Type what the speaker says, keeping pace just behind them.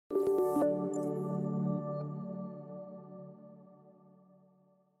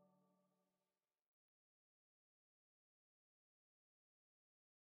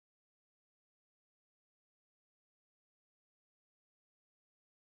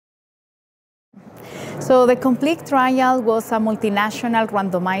So the COMPLETE trial was a multinational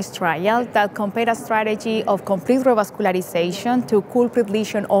randomized trial that compared a strategy of complete revascularization to culprit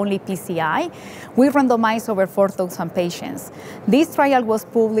lesion-only PCI. We randomized over 4,000 patients. This trial was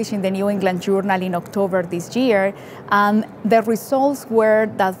published in the New England Journal in October this year, and the results were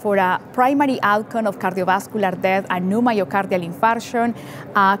that for a primary outcome of cardiovascular death and new myocardial infarction,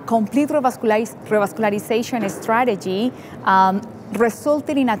 a complete revascularization strategy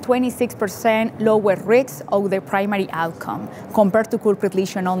resulted in a 26% lower risk of the primary outcome compared to culprit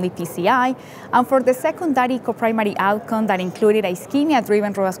lesion-only PCI. And for the secondary co-primary outcome that included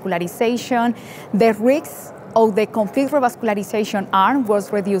ischemia-driven revascularization, the risk of the complete revascularization arm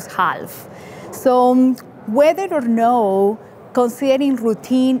was reduced half. So whether or no considering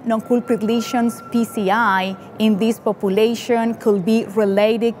routine non-culprit lesions PCI in this population could be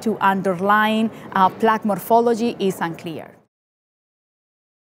related to underlying plaque morphology is unclear.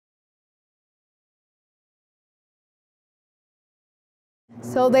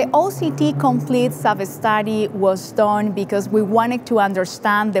 So the OCT complete sub-study was done because we wanted to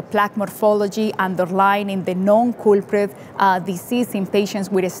understand the plaque morphology underlying in the non-culprit disease in patients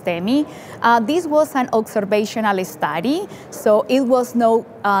with STEMI. This was an observational study, so it was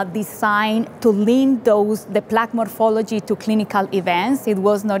not designed to link the plaque morphology to clinical events. It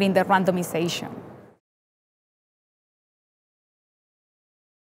was not in the randomization.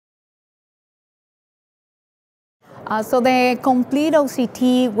 So the complete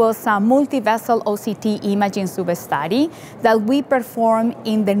OCT was a multi-vessel OCT imaging sub-study that we performed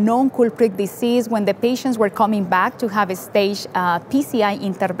in the non-culprit disease when the patients were coming back to have stage PCI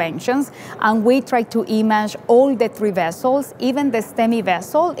interventions, and we tried to image all the 3 vessels, even the STEMI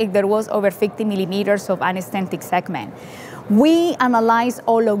vessel, if there was over 50 millimeters of anesthetic segment. We analyzed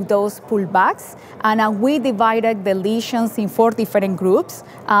all of those pullbacks, and we divided the lesions in 4 different groups.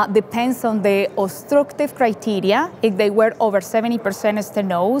 Depends on the obstructive criteria, if they were over 70%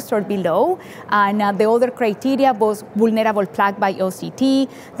 stenosis or below. And the other criteria was vulnerable plaque by OCT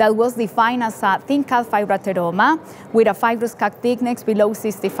that was defined as a thin calf fibroateroma with a fibrous calc thickness below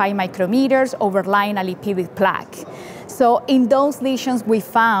 65 micrometers overlying a lipid plaque. So in those lesions, we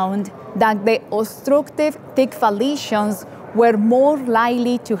found that the obstructive TICFA lesions were more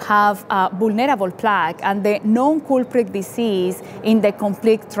likely to have vulnerable plaque, and the non-culprit disease in the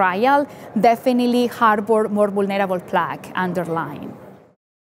complete trial definitely harbored more vulnerable plaque underlying.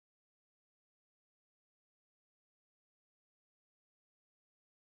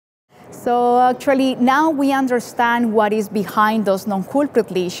 So actually now we understand what is behind those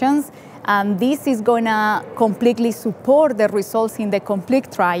non-culprit lesions, and this is going to completely support the results in the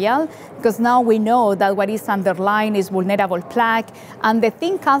complete trial, because now we know that what is underlying is vulnerable plaque, and the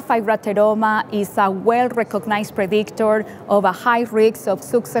thin calf fibroateroma is a well-recognized predictor of a high risk of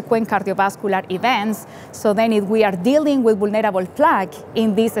subsequent cardiovascular events. So then if we are dealing with vulnerable plaque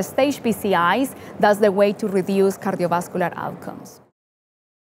in these stage PCIs, that's the way to reduce cardiovascular outcomes.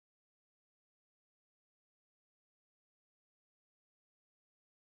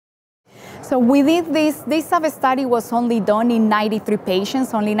 So we did this sub-study was only done in 93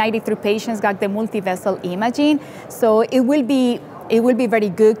 patients. Only 93 patients got the multi-vessel imaging. So it will be very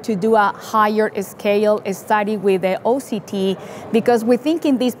good to do a higher scale study with the OCT, because we think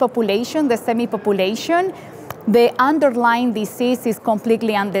in this population, the STEMI population, the underlying disease is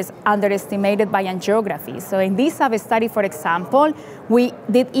completely underestimated by angiography. So in this sub-study, for example, we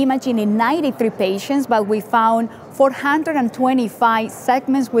did imaging in 93 patients, but we found 425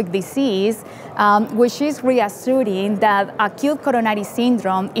 segments with disease, which is reassuring that acute coronary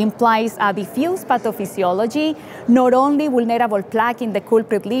syndrome implies a diffuse pathophysiology, not only vulnerable plaque in the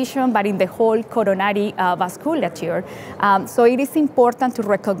culprit lesion, but in the whole coronary vasculature. So it is important to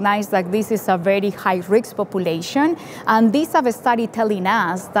recognize that this is a very high-risk population, and this sub-study telling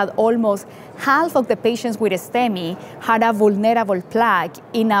us that almost half of the patients with STEMI had a vulnerable plaque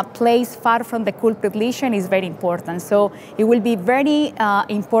in a place far from the culprit lesion is very important. So it will be very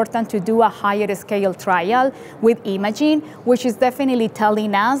important to do a higher scale trial with imaging, which is definitely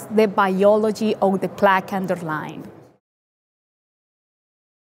telling us the biology of the plaque underlying.